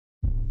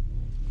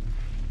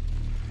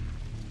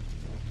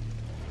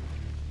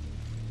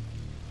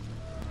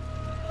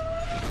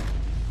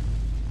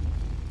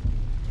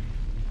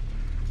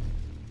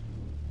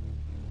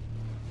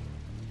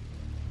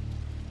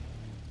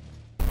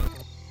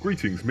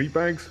Greetings,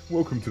 meatbags.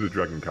 Welcome to the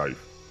Dragon Cave.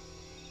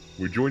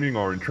 We're joining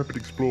our intrepid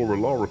explorer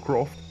Lara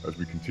Croft as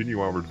we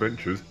continue our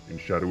adventures in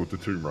Shadow of the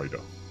Tomb Raider.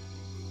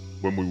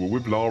 When we were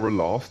with Lara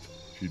last,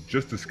 she'd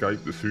just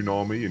escaped the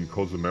tsunami in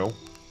Cozumel.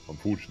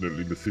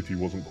 Unfortunately, the city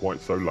wasn't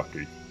quite so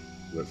lucky.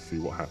 Let's see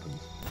what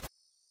happens.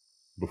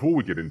 Before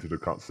we get into the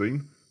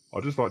cutscene,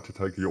 I'd just like to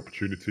take the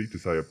opportunity to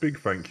say a big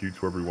thank you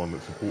to everyone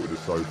that supported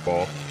us so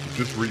far. We've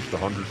just reached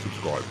 100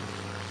 subscribers.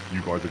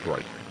 You guys are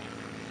great.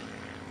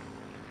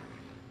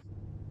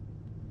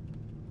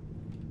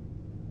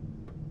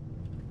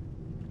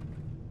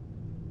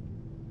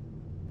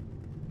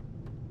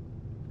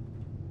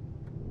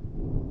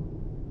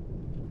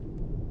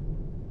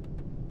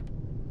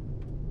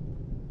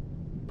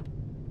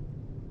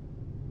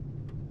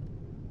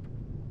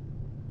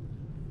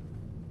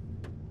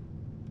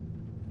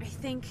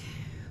 I think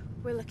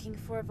we're looking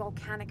for a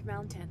volcanic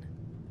mountain.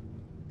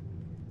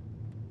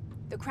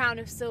 The crown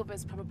of silver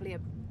is probably a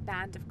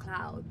band of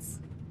clouds.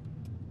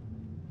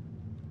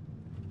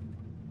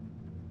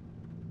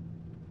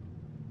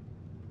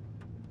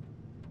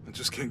 I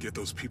just can't get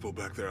those people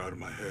back there out of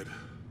my head.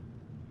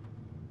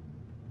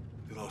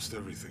 They lost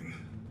everything.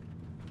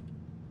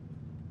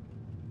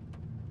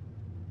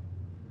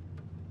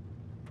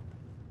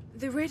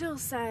 The riddle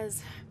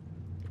says,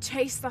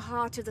 chase the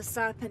heart of the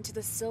serpent to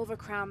the Silver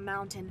Crown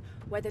Mountain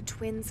where the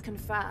twins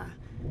confer.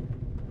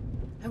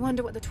 I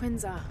wonder what the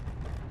twins are.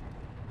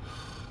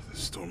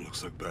 This storm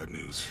looks like bad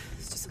news.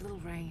 It's just a little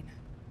rain.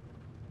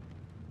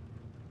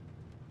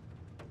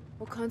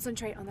 We'll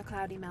concentrate on the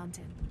Cloudy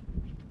Mountain.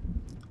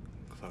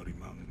 Cloudy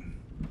Mountain.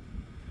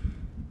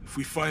 If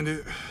we find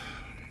it,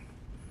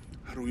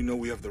 how do we know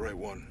we have the right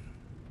one?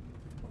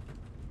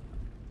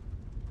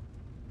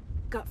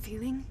 Gut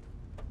feeling?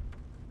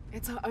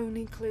 It's our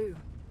only clue.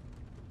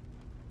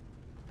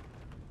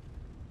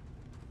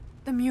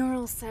 The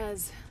mural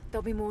says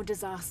there'll be more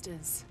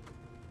disasters.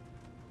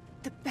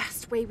 The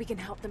best way we can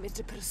help them is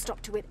to put a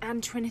stop to it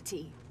and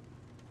Trinity.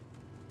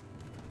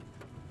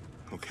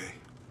 Okay.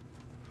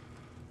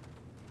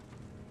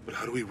 But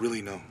how do we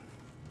really know?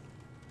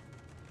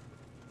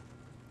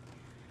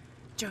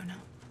 Jonah,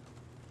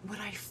 what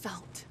I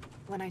felt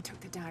when I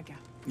took the dagger.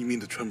 You mean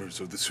the tremors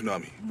of the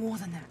tsunami? More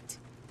than that.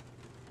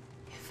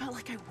 It felt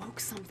like I woke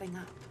something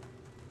up.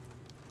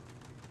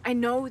 I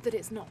know that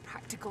it's not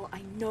practical.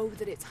 I know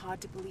that it's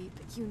hard to believe,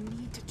 but you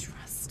need to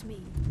trust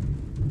me.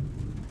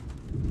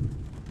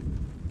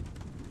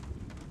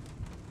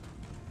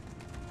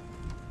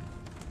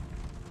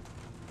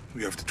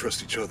 We have to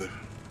trust each other.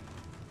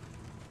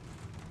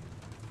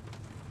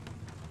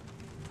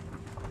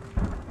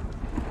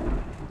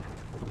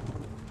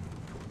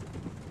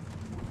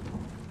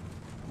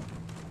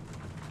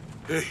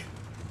 Hey,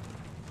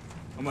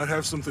 I might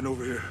have something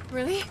over here.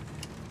 Really?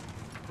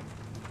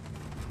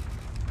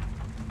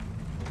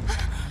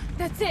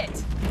 That's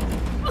it!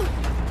 I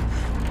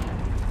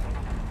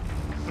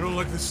don't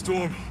like this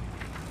storm.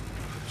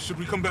 Should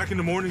we come back in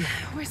the morning?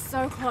 We're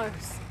so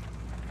close.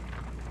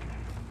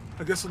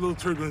 I guess a little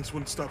turbulence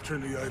wouldn't stop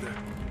Trinity either.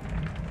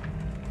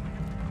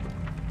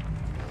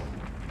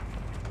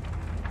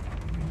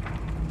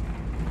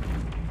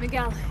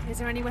 Miguel, is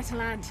there anywhere to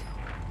land?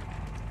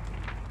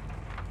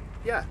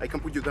 Yeah, I can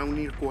put you down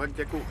near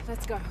Coajaco.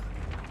 Let's go.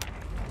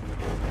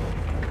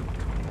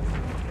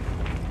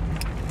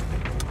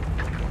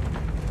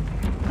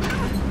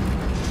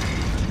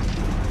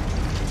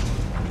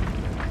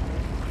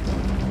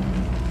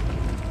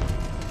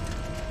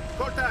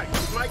 Contact!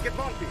 It might get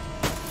bumpy.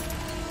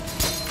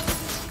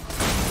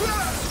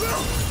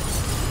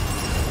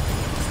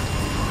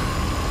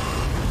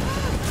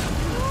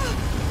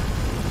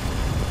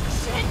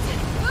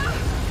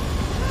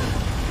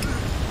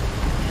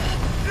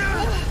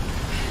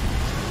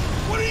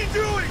 What are you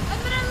doing? I'm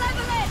gonna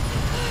level it!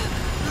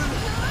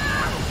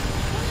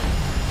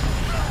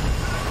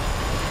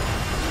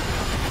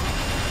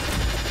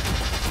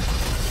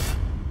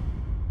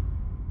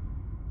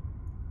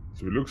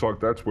 So it looks like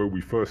that's where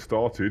we first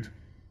started.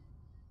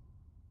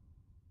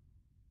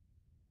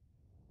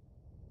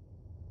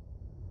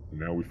 And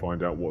now we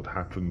find out what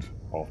happened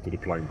after the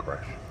plane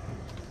crash.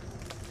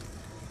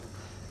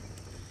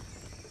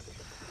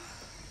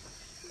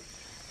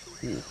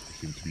 Ooh, they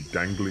seem to be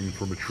dangling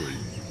from a tree.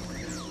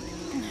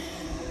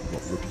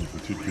 Not looking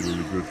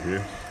particularly good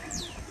here.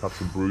 Cuts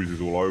and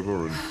bruises all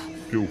over and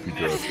filthy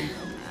dirty.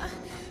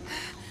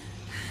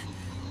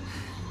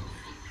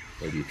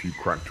 Maybe a few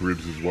cracked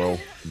ribs as well,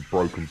 some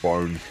broken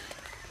bones.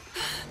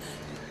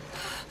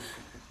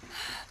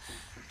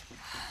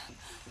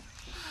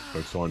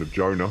 No sign of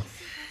Jonah.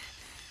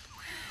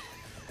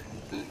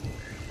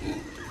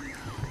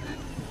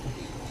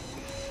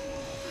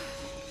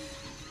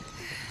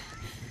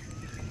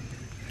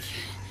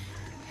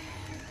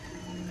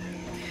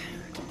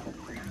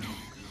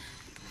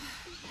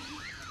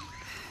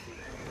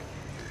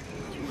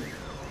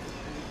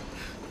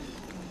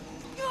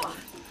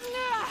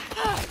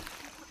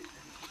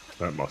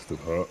 That must have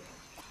hurt.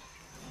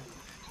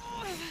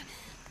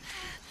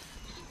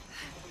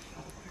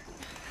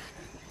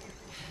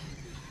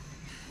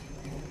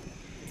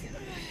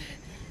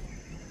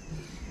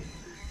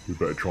 We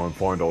better try and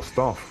find our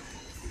stuff.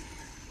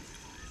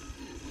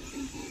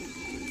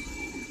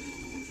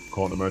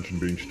 Can't imagine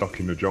being stuck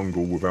in the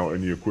jungle without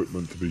any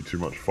equipment to be too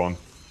much fun.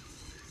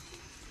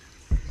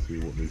 Let's see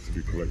what needs to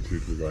be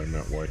collected. We're going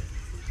that way.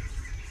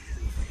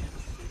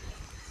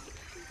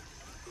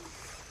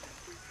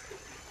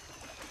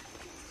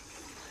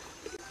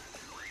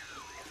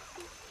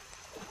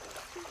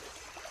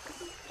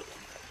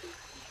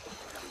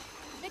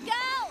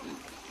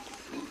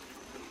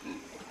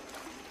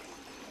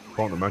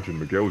 Can't imagine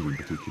Miguel's in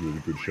particularly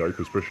good shape,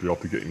 especially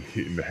after getting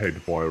hit in the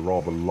head by a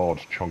rather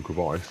large chunk of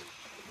ice.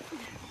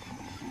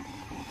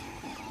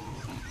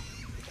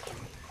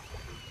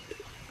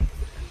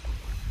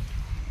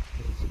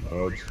 Some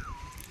herbs.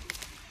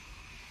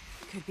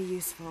 Could be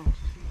useful.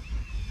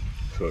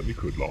 Certainly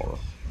could, Lara.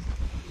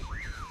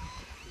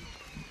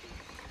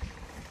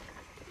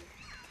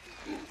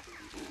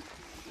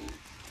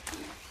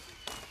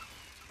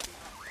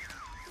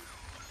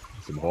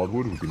 Some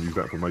hardwood, we can use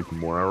that for making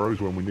more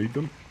arrows when we need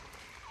them.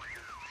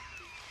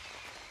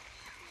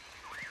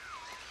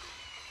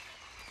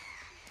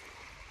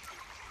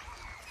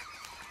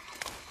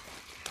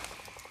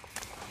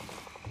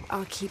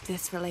 I'll keep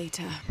this for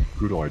later.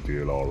 Good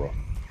idea, Lara.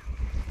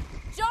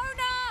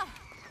 Jonah!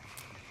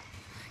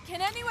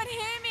 Can anyone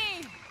hear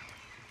me?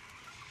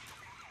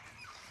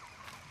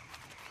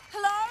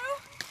 Hello?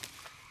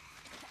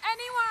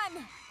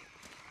 Anyone?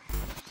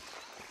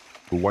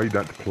 The way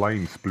that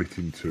plane split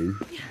in two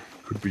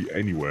could be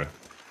anywhere.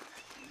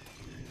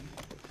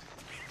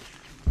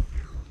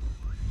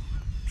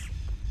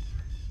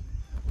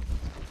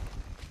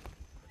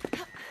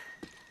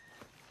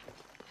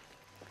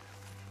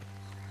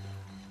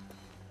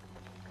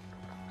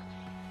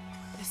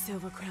 The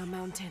Silver Crown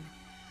Mountain.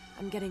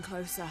 I'm getting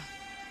closer.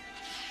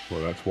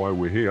 Well, that's why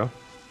we're here.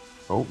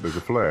 Oh, there's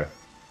a flare.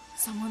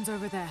 Someone's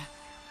over there.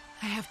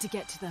 I have to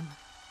get to them.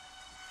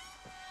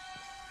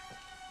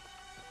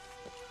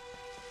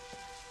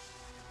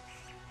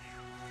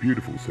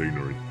 Beautiful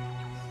scenery.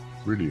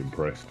 Really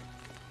impressed.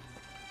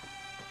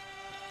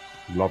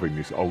 Loving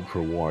this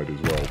ultra wide as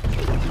well.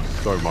 There's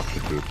so much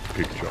of the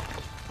picture.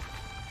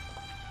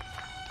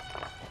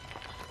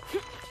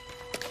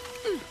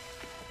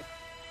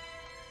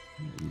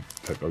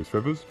 Take those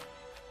feathers.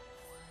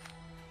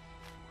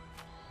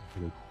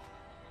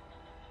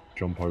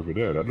 Jump over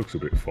there. That looks a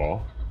bit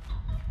far.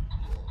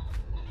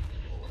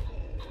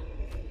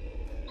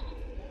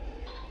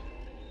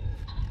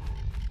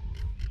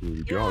 Here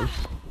we go.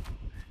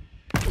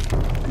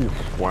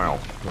 Oof, wow,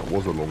 that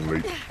was a long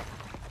leap.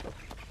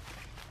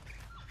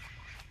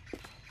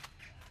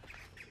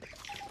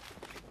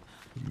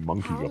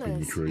 Monkeys up in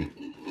the tree.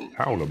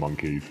 Howler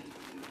monkeys.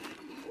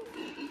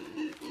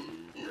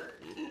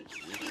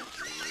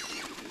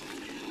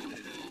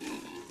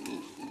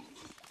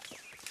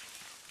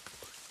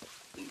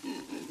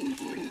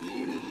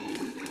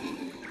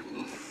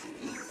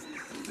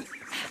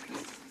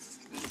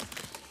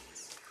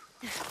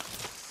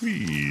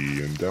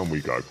 Whee, and down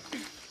we go.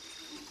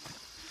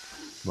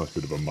 Nice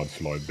bit of a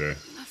mudslide there.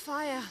 A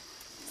fire.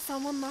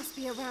 Someone must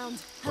be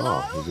around.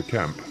 Hello? Ah, there's a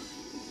camp.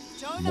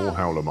 Jonah? More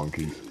howler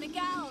monkeys.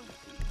 Miguel!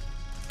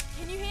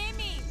 Can you hear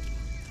me?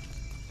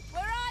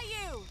 Where are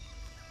you?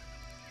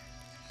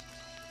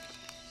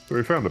 So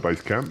we found the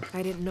base camp.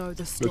 I didn't know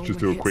the storm Let's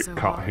just would do a hit quick so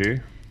cut hard.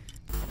 here.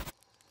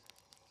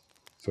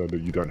 So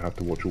that you don't have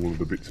to watch all of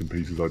the bits and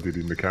pieces I did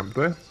in the camp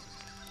there.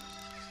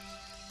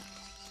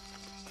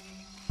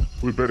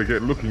 We'd better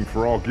get looking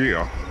for our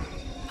gear.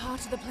 Part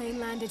of the plane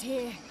landed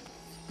here.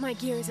 My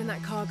gear is in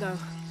that cargo.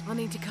 I'll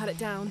need to cut it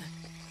down.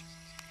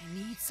 I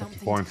need something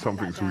To find cut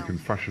something that so we down. can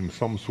fashion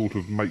some sort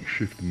of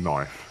makeshift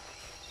knife.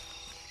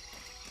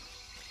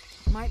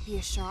 Might be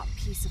a sharp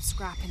piece of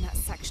scrap in that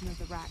section of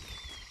the rack.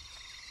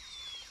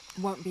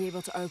 Won't be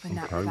able to open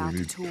that Okay, without we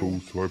a need tool.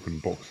 tools to open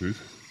boxes.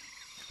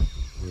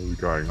 Where are we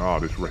going? Ah,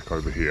 this wreck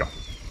over here.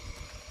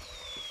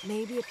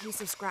 Maybe a piece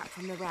of scrap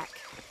from the wreck.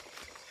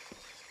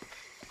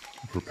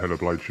 The propeller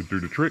blade should do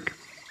the trick.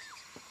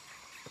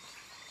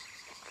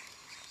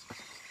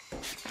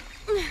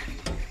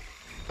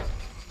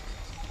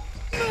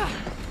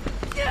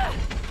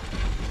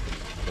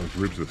 Those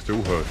ribs are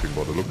still hurting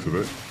by the looks of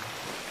it.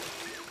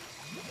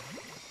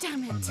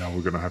 Damn it! And now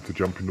we're going to have to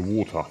jump in the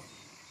water.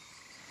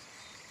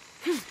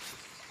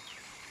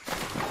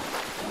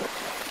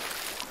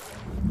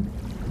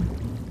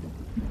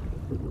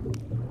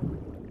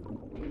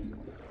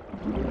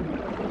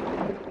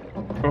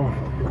 Oh,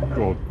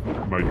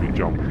 God, made me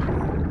jump.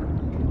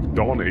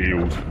 Darn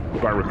eels.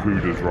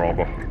 Barracudas,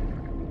 rather.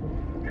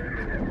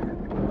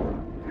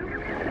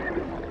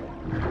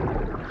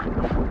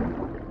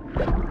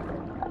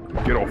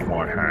 Get off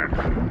my hand.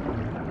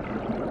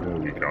 There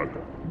we go.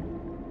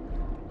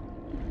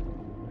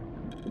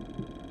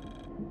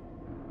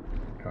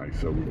 Okay,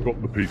 so we've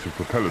got the piece of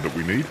propeller that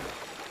we need.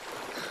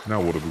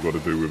 Now what have we got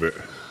to do with it?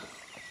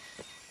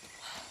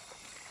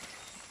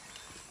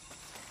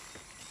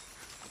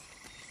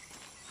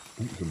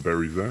 Ooh, some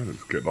berries there,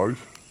 let's get those.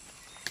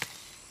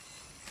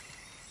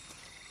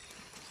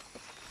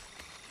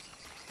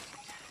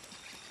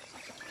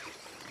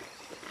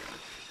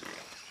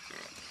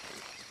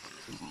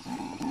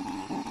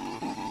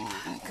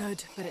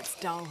 good, but it's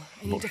dull.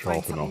 I Not need to find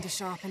sharp something enough. to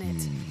sharpen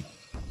it.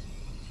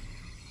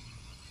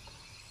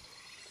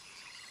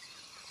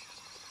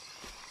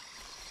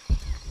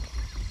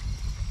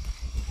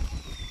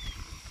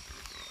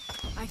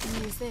 I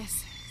can use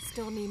this.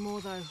 Still need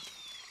more though.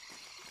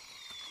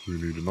 We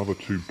need another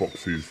 2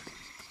 boxes,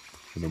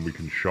 and then we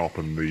can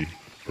sharpen the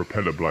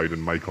propeller blade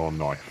and make our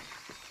knife.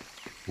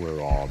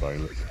 Where are they?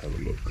 Let's have a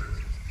look.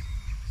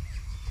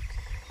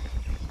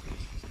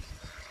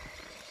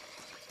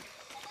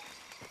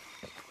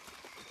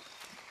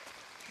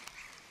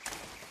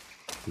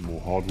 Some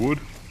more hardwood.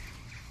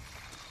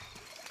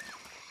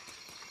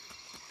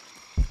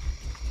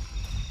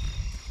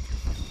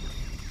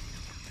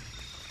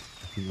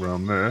 Nothing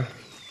around there.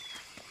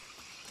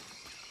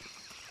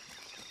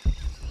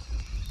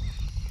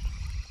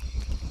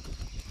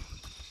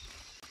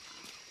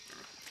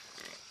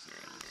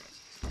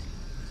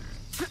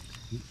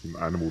 Some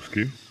animal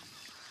skin.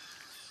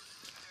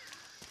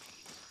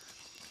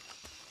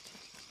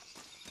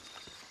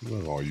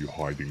 Where are you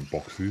hiding,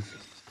 boxes?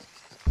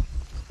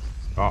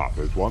 Ah,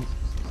 there's one.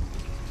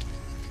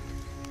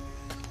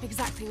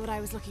 Exactly what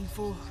I was looking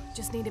for.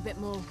 Just need a bit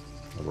more.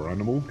 Another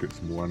animal. Get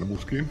some more animal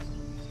skin.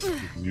 We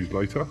can use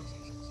later.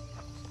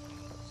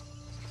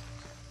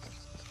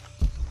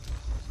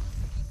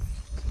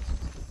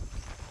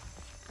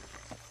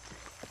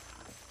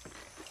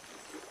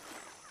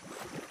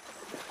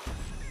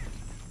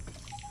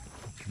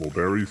 More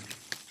berries.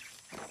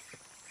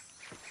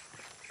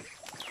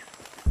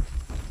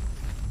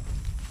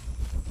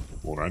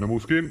 More animal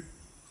skin.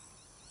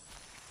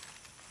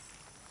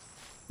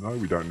 No,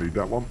 we don't need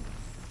that one.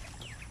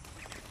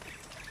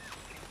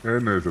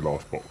 And there's the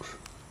last box.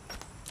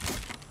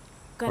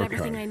 Got Okay.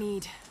 everything I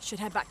need. Should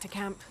head back to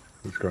camp.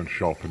 Let's go and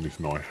sharpen this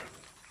knife.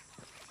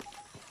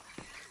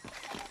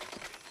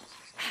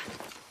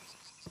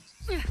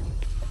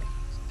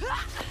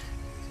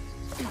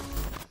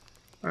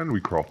 And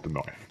we craft a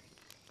knife.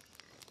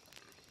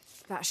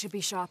 That should be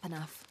sharp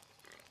enough.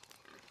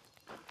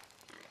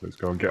 Let's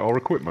go and get our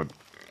equipment.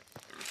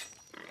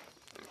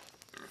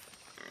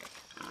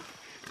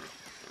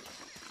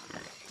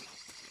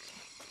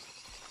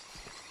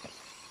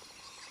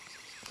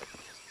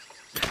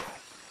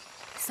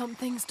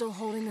 Something's still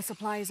holding the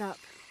supplies up.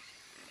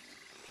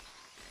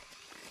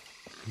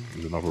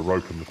 There's another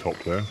rope on the top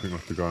there. I think we'll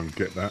have to go and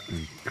get that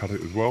and cut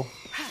it as well.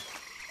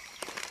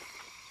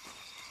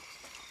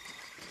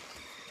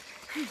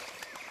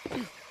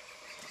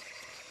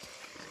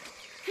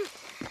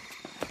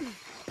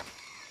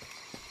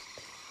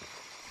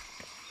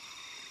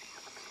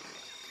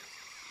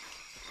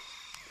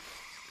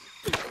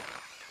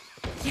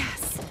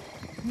 Yes!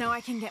 Now I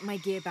can get my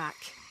gear back.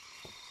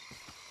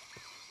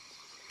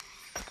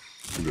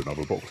 There's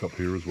another box up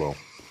here as well.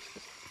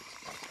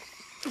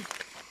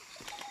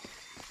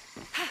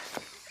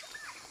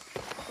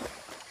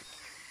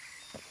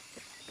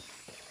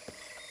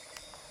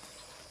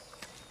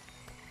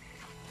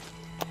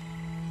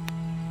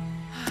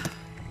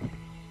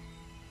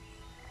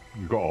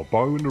 We've got our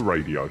bow and the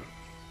radio.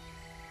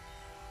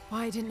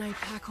 Why didn't I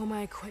pack all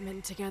my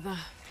equipment together?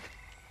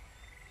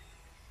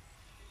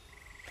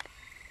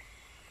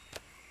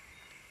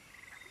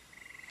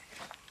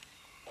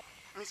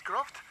 Miss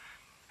Croft?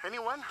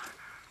 Anyone?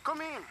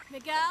 Come in.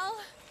 Miguel?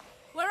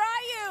 Where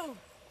are you?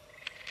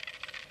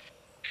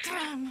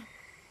 Damn.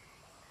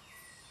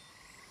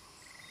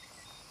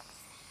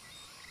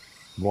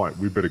 Right,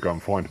 we better go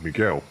and find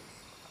Miguel.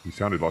 He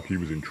sounded like he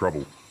was in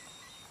trouble.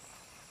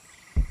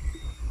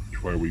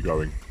 Which way are we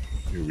going?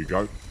 Here we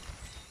go.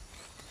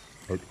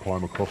 Hope to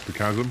climb across the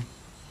chasm.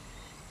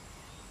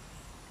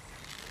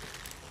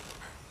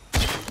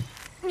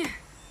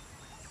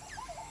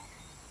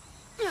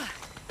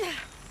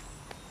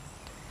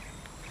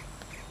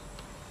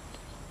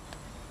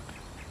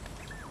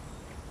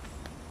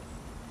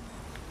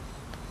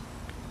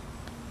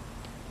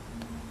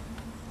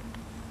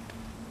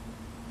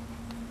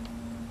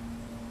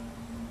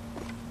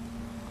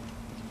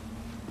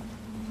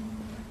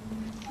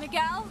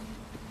 Miguel?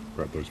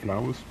 Grab those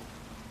flowers.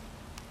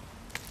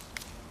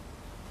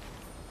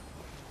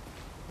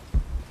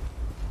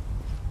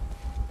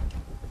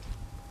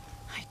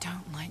 I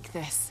don't like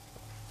this.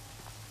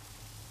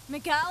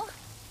 Miguel?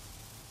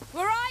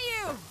 Where are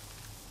you?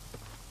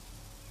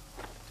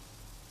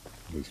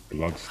 There's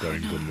blood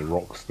stains on the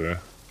rocks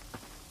there.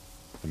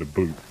 And a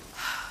boot.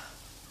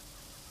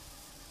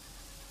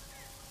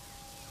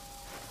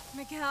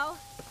 Miguel?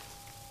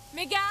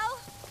 Miguel?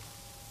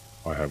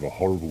 I have a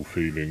horrible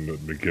feeling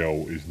that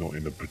Miguel is not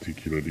in a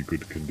particularly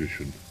good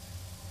condition.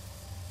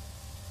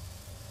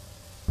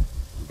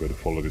 We better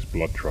follow this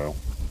blood trail.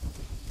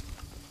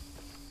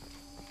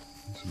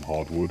 Some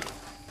hardwood.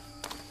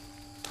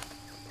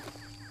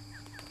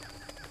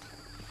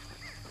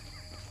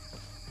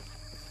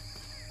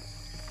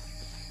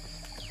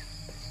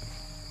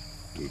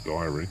 The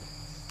diary.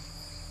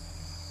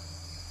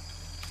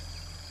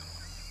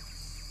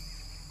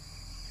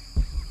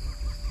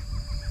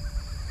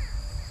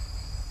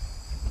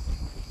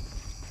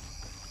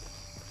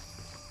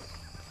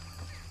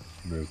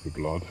 There's the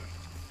blood.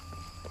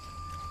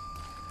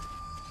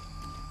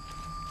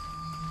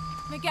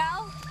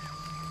 Miguel?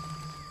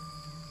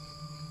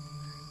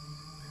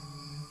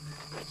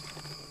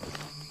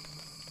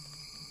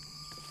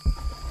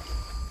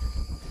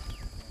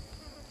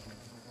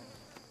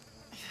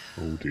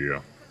 Oh dear.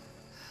 A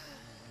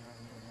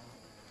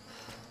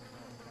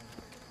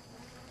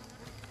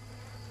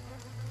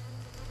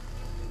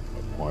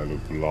pile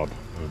of blood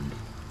and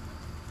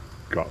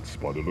guts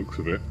by the looks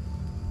of it.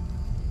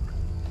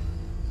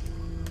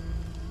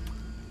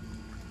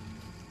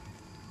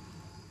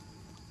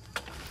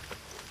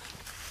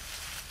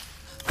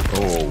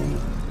 Oh.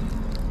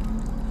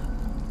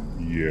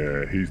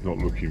 Yeah, he's not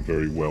looking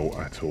very well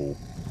at all.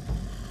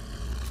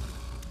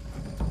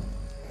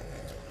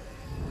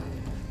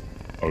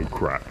 Oh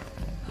crap.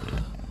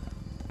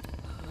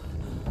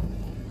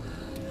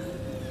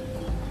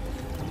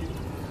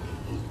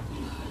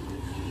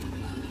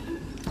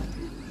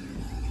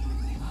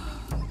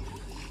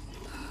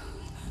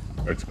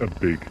 It's a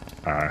big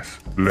ass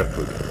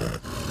leopard.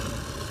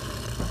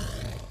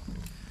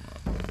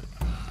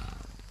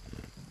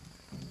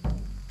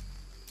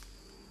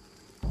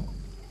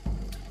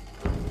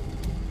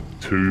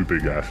 Two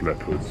big ass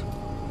leopards.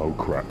 Oh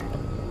crap.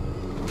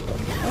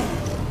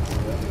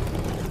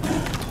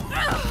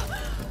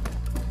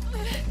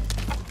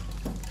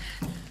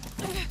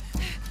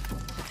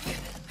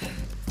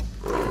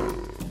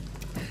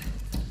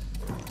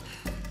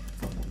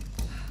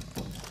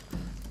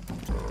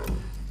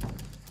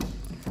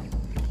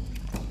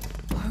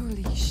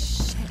 Holy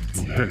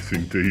shit. Yes,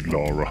 indeed,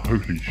 Lara.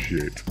 Holy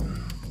shit.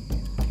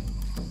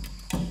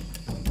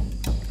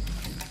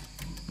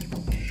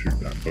 Shoot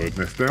that bird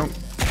nest down.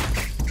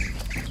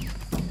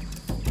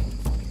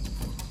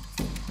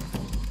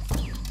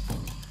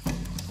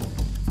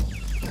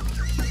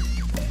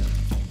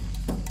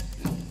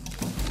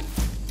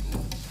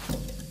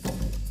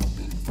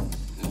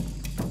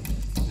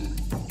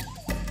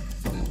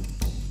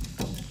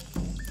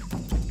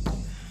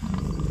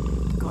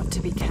 Got to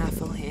be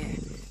careful here.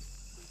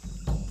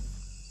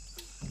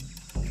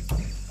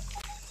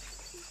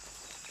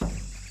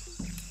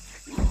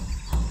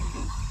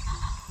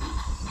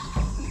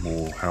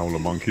 More howler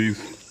monkeys.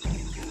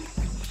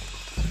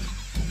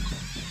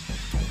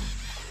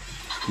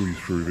 Squeeze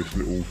through this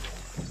little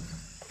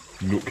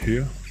nook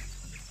here.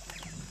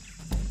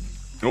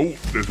 Oh,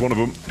 there's one of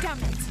them. Damn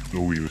it.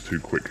 Oh, he was too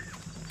quick.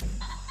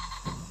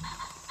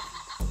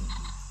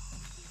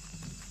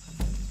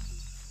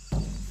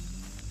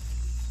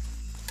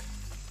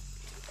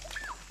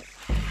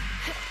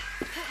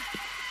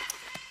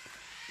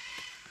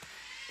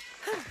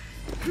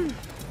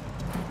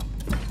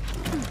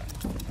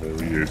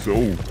 There he is.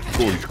 Oh,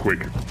 he's quick.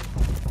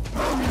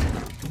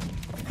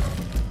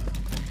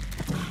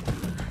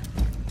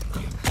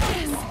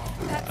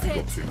 That's it.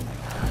 Got him.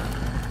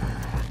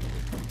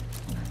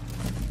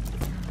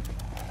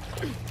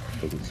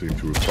 Doesn't seem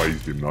to have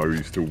phased him though.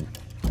 He's still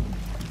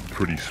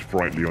pretty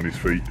sprightly on his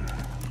feet.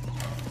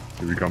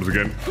 Here he comes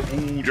again.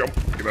 Ooh, jump.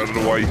 Get out of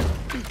the way.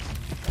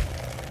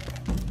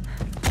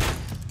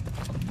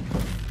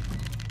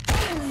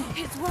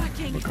 It's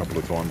working. A couple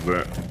of times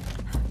there.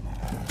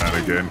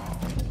 And again.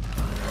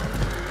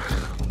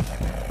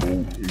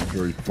 Oh, he's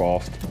very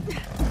fast.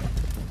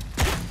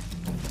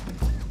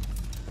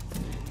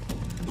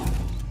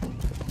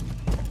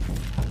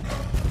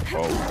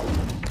 Oh,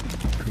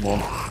 come on.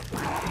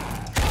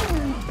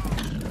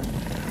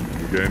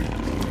 Again.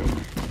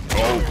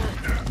 Oh,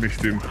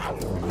 missed him.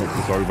 Knocked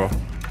us over.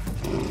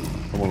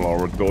 Come on,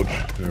 Lara, dodge.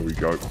 There we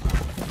go.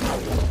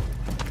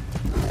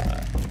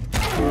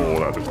 Oh,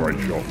 that's a great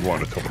shot. Right on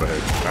the top of the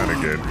head. And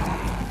again.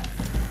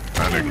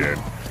 And again.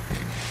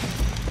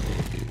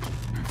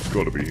 He's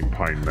got to be in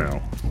pain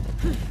now.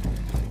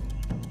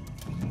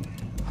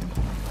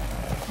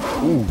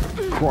 Ooh,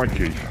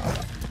 crikey.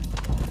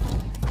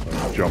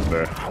 Jump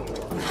there.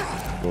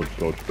 Dodge,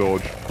 dodge,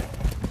 dodge.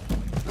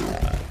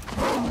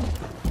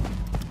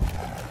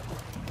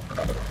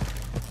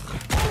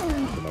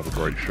 Another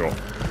great shot.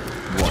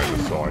 Right in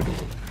the side.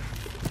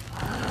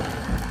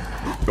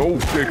 Oh,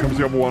 here comes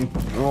the other one.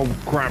 Oh,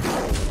 crap.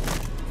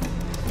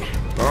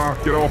 Ah,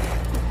 get off.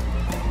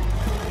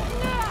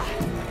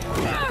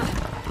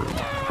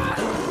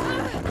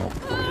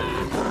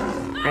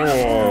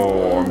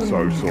 Oh, I'm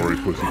so sorry,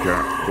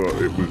 Pussycat, but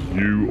it was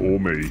you or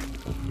me.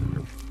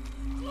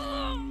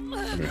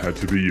 And it had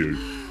to be you.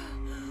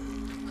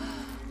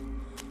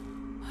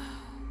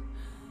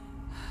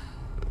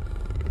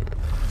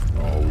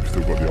 Oh, we've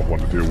still got the other one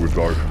to deal with,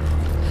 though.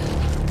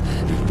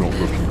 He's not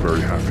looking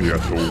very happy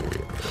at all.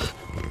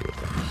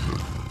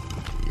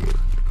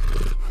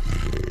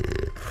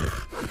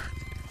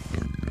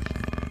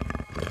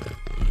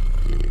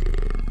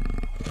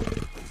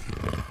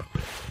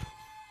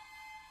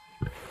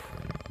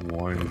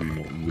 Why is he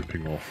not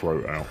ripping our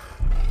throat out?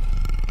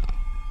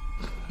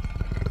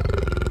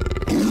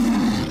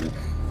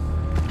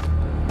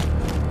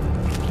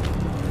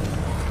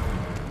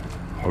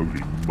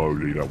 Holy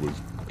moly, that was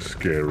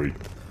scary.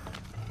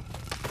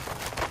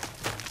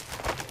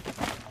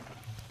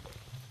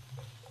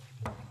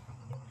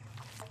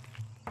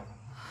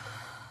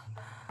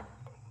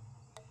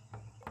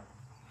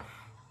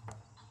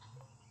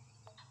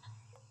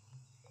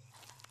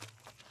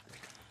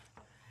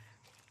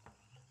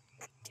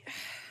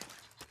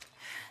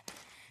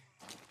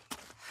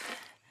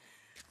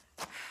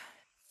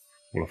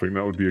 Well, I think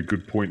that would be a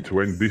good point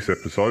to end this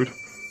episode.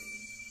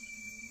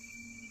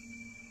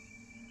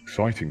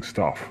 Exciting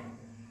stuff.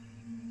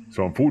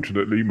 So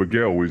unfortunately,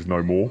 Miguel is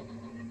no more.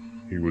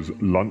 He was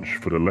lunch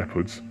for the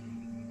leopards.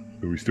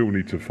 But we still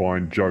need to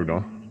find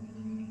Jonah.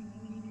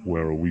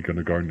 Where are we going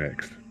to go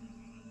next?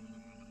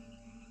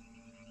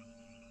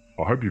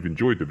 I hope you've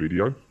enjoyed the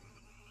video.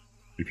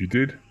 If you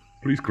did,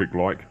 please click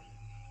like,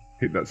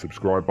 hit that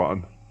subscribe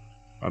button,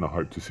 and I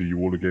hope to see you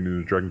all again in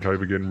the Dragon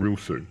Cave again real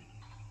soon.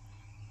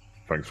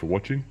 Thanks for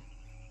watching.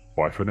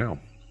 Bye for now.